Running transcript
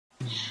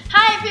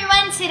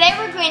everyone, today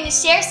we're going to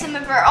share some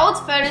of our old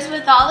photos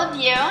with all of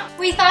you.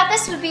 We thought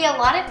this would be a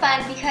lot of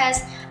fun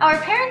because our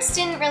parents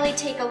didn't really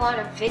take a lot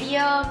of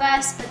video of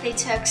us, but they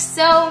took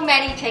so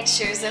many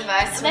pictures of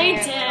us when we were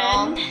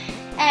little.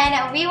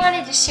 And we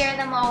wanted to share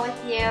them all with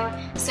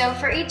you. So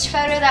for each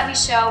photo that we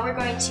show, we're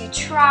going to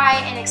try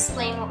and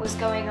explain what was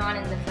going on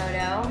in the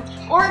photo.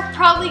 Or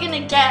probably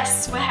gonna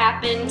guess what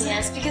happened.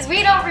 Yes, because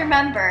we don't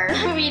remember.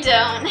 We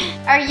don't.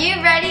 Are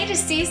you ready to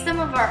see some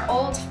of our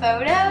old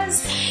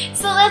photos?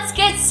 So let's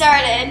get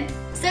started.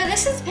 So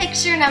this is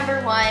picture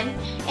number 1,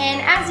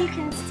 and as you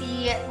can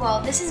see,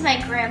 well, this is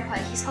my grandpa.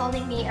 He's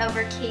holding me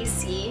over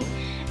Kacy,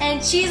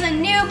 and she's a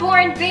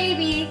newborn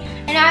baby,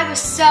 and I was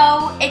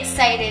so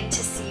excited to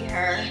see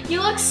her.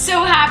 You look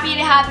so happy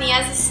to have me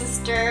as a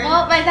sister.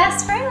 Well, my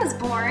best friend was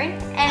born,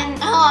 and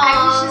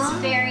I was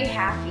just very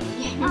happy.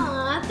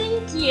 Aw,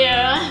 thank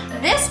you.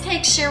 This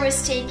picture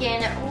was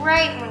taken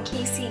right when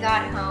Kacy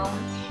got home,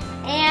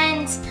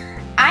 and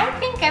I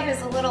think I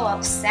was a little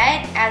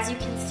upset, as you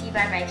can see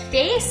by my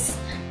face,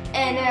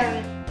 and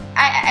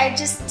I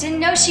just didn't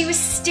know she was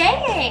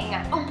staying.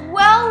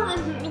 Well,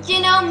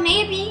 you know,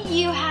 maybe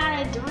you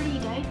had a dirty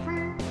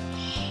diaper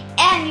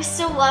and you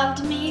still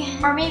loved me.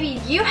 Or maybe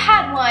you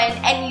had one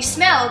and you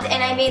smelled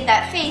and I made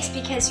that face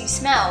because you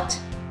smelled.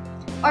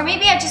 Or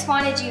maybe I just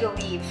wanted you to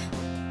leave.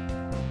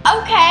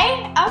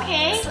 Okay.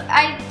 So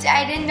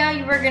I didn't know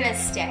you were gonna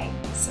stay,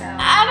 so.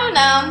 I don't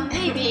know,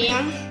 maybe.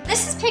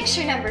 This is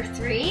picture number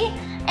 3,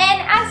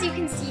 and as you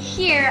can see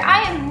here,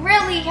 I am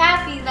really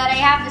happy that I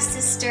have a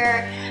sister,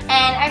 and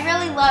I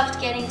really loved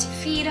getting to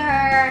feed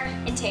her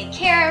and take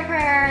care of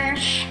her.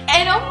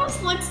 It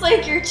almost looks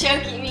like you're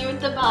choking me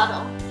with the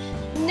bottle.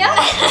 No,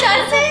 it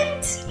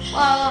doesn't.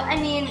 Well, I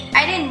mean,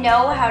 I didn't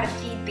know how to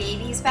feed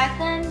babies back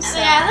then, so.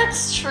 Yeah,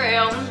 that's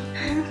true.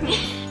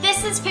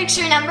 This is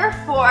picture number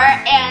 4,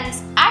 and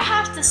I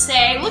have to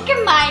say, look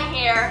at my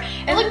hair.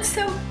 It looks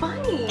so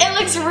funny. It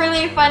looks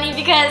really funny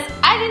because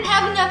I didn't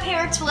have enough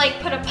hair to like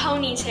put a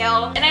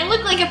ponytail, and I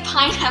look like a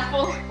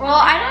pineapple. Well,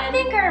 I don't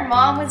think our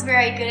mom was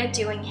very good at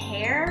doing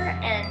hair,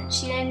 and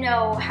she didn't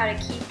know how to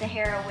keep the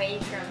hair away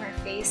from her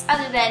face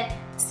other than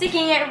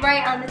sticking it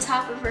right on the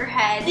top of her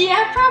head.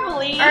 Yeah,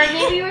 probably. Or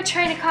maybe you were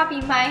trying to copy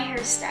my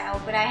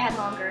hairstyle, but I had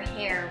longer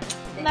hair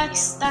than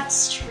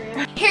That's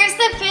true. Here's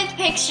the 5th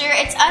picture.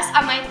 It's us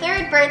on my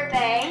 3rd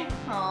birthday.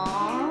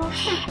 Aww.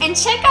 And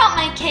check out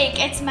my cake.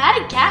 It's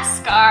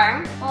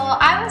Madagascar. Well,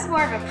 I was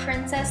more of a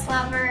princess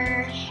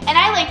lover. And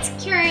I liked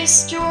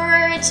Curious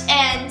George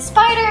and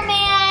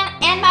Spider-Man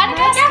and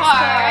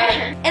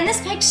Madagascar. In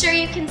this picture,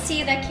 you can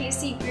see that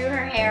Kacy grew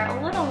her hair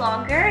a little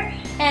longer,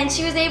 and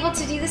she was able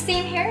to do the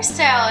same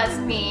hairstyle as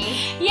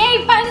me.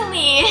 Yay,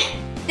 finally!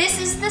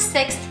 This is the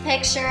 6th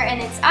picture,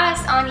 and it's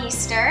us on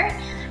Easter.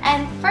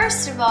 And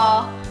first of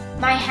all,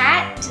 my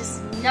hat does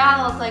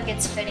not look like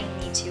it's fitting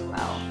me too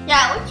well.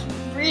 Yeah, it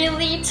looks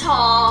really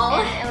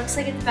tall. And it looks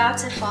like it's about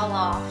to fall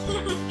off.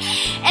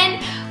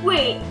 And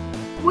wait,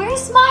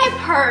 where's my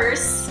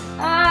purse?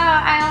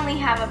 I only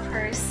have a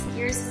purse.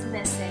 Yours is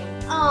missing.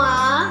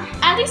 Aww,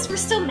 at least we're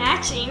still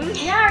matching.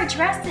 Yeah, our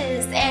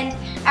dresses. And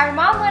our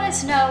mom let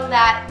us know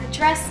that the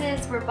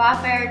dresses were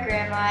bought by our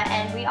grandma,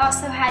 and we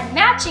also had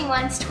matching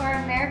ones to our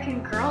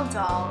American Girl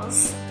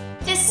dolls.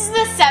 This is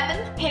the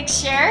 7th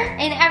picture.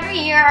 And every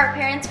year our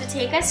parents would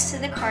take us to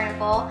the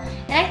carnival,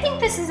 and I think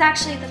this is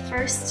actually the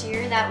first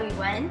year that we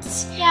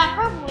went. Yeah,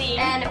 probably.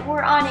 And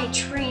we're on a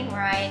train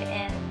ride,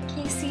 and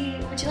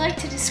Kacy, would you like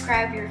to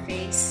describe your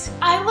face?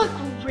 I look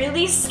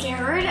really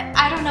scared.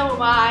 I don't know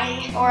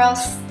why. Or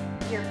else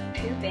you're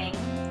pooping.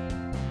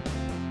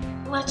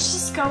 Let's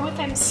just go with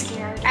I'm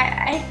scared.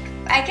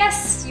 I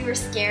guess you were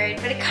scared,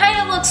 but it kind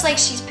of looks like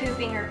she's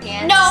pooping her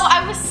pants. No,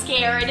 I was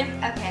scared.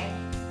 Okay.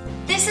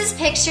 This is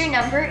picture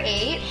number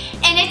 8.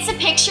 And it's a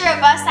picture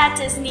of us at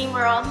Disney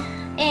World.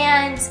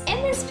 And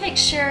in this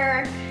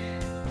picture,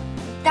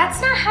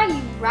 that's not how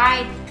you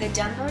ride the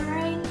Dumbo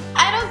ride.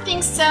 I don't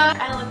think so.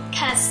 I look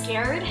kind of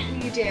scared.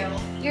 You do.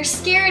 You're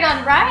scared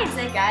on rides,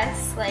 I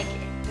guess, like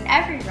in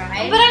every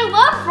ride. But I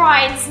love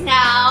rides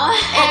now.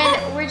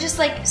 And we're just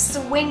like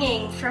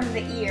swinging from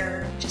the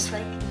ear, just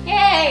like,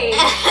 yay!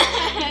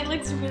 It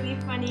looks really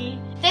funny.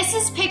 This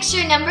is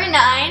picture number 9.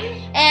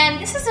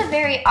 And this is a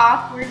very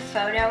awkward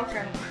photo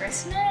from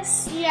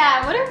Christmas.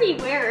 Yeah, what are we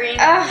wearing?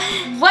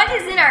 What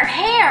is in our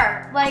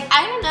hair? Like,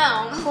 I don't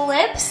know.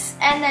 Clips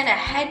and then a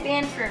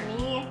headband for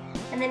me.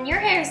 And then your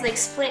hair is like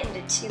split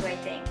into 2, I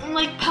think.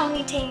 Like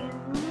ponytail.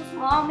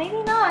 Well,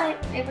 maybe not.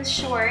 It was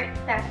short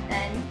back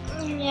then.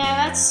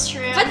 Yeah, that's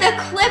true. But the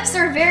clips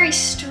are very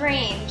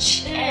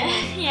strange.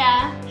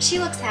 Yeah. She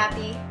looks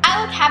happy.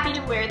 I look happy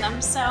to wear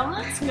them, so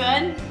that's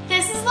good.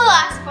 This is the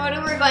last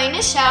photo we're going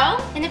to show.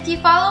 And if you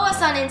follow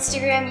us on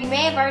Instagram, you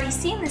may have already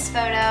seen this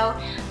photo,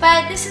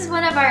 but this is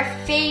one of our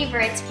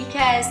favorites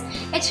because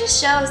it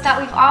just shows that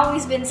we've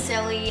always been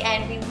silly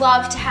and we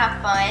love to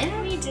have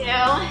fun. We do.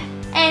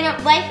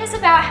 And life is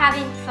about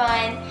having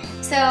fun.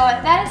 So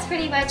that is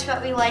pretty much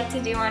what we like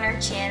to do on our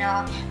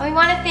channel. And we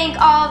want to thank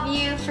all of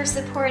you for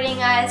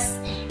supporting us.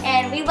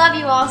 and we love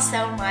you all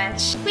so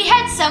much. We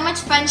had so much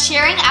fun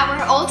sharing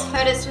our old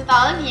photos with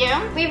all of you.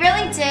 We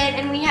really did,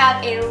 and we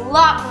have a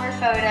lot more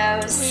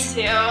photos.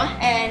 We do.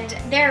 And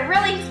they're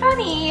really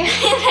funny.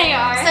 They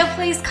are. So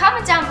please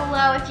comment down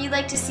below if you'd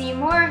like to see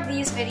more of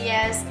these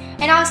videos,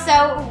 and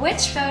also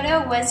which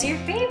photo was your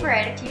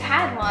favorite if you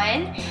had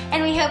one.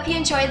 And we hope you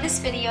enjoyed this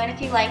video, and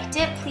if you liked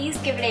it, please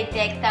give it a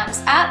big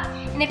thumbs up.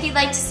 And if you'd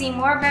like to see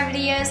more of our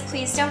videos,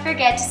 please don't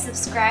forget to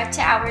subscribe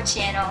to our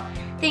channel.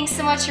 Thanks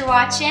so much for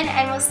watching,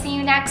 and we'll see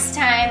you next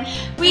time.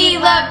 We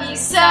love you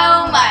so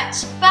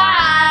much.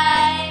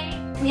 Bye!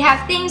 We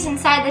have things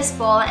inside this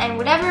bowl, and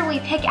whatever we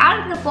pick out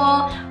of the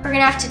bowl, we're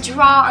gonna have to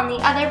draw on the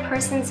other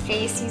person's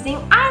face using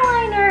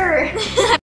eyeliner.